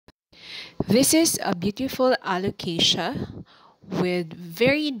This is a beautiful alocasia with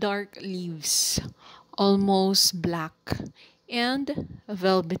very dark leaves, almost black, and a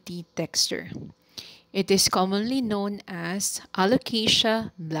velvety texture. It is commonly known as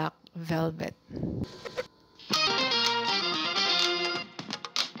Alocasia Black Velvet.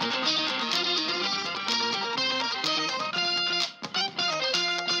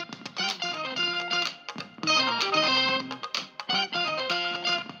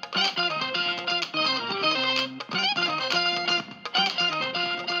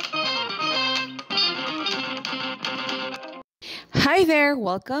 Hi there,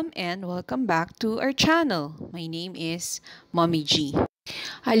 welcome back to our channel. My name is Mommy G.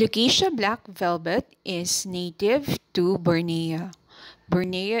 Alocasia Black Velvet is native to Borneo.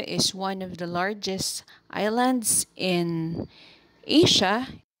 Borneo is one of the largest islands in Asia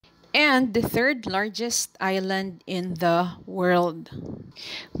and the third largest island in the world.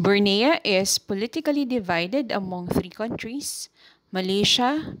 Borneo is politically divided among three countries: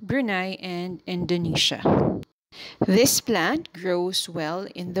 Malaysia, Brunei, and Indonesia. This plant grows well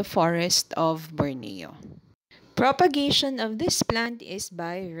in the forest of Borneo. Propagation of this plant is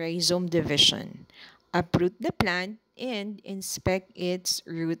by rhizome division. Uproot the plant and inspect its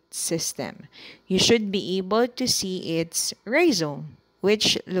root system. You should be able to see its rhizome,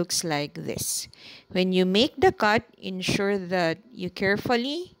 which looks like this. When you make the cut, ensure that you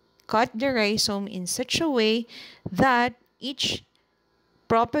carefully cut the rhizome in such a way that each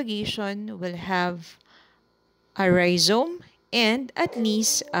propagation will have a rhizome and at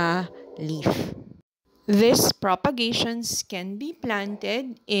least a leaf. These propagations can be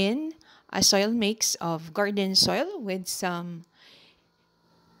planted in a soil mix of garden soil with some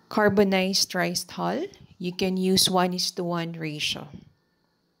carbonized rice hull. You can use 1:1 ratio.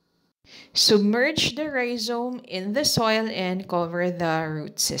 Submerge the rhizome in the soil and cover the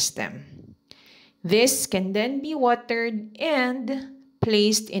root system. This can then be watered and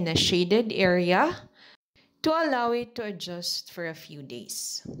placed in a shaded area to allow it to adjust for a few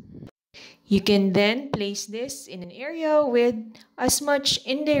days. You can then place this in an area with as much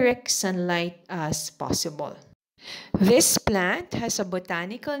indirect sunlight as possible. This plant has a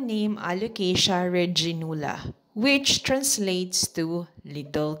botanical name Alocasia Reginula, which translates to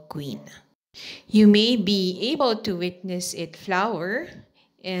little queen. You may be able to witness it flower,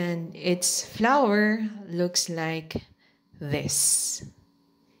 and its flower looks like this.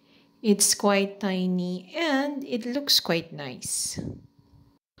 It's quite tiny and it looks quite nice.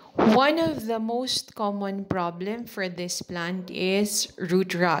 One of the most common problem for this plant is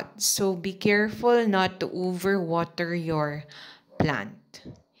root rot. So be careful not to overwater your plant.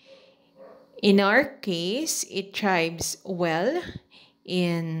 In our case, it thrives well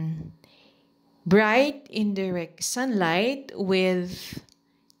in bright indirect sunlight with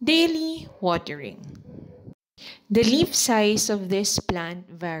daily watering. The leaf size of this plant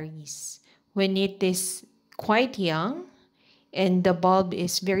varies. When it is quite young and the bulb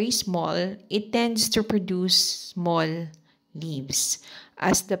is very small, it tends to produce small leaves.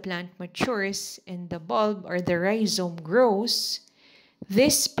 As the plant matures and the bulb or the rhizome grows,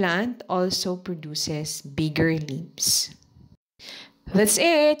 this plant also produces bigger leaves. That's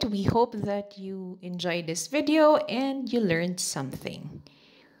it. We hope that you enjoyed this video and you learned something.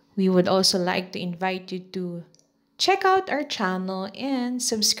 We would also like to invite you to check out our channel and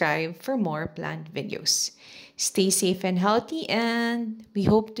subscribe for more plant videos. Stay safe and healthy, and we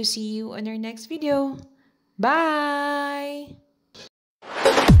hope to see you on our next video. Bye!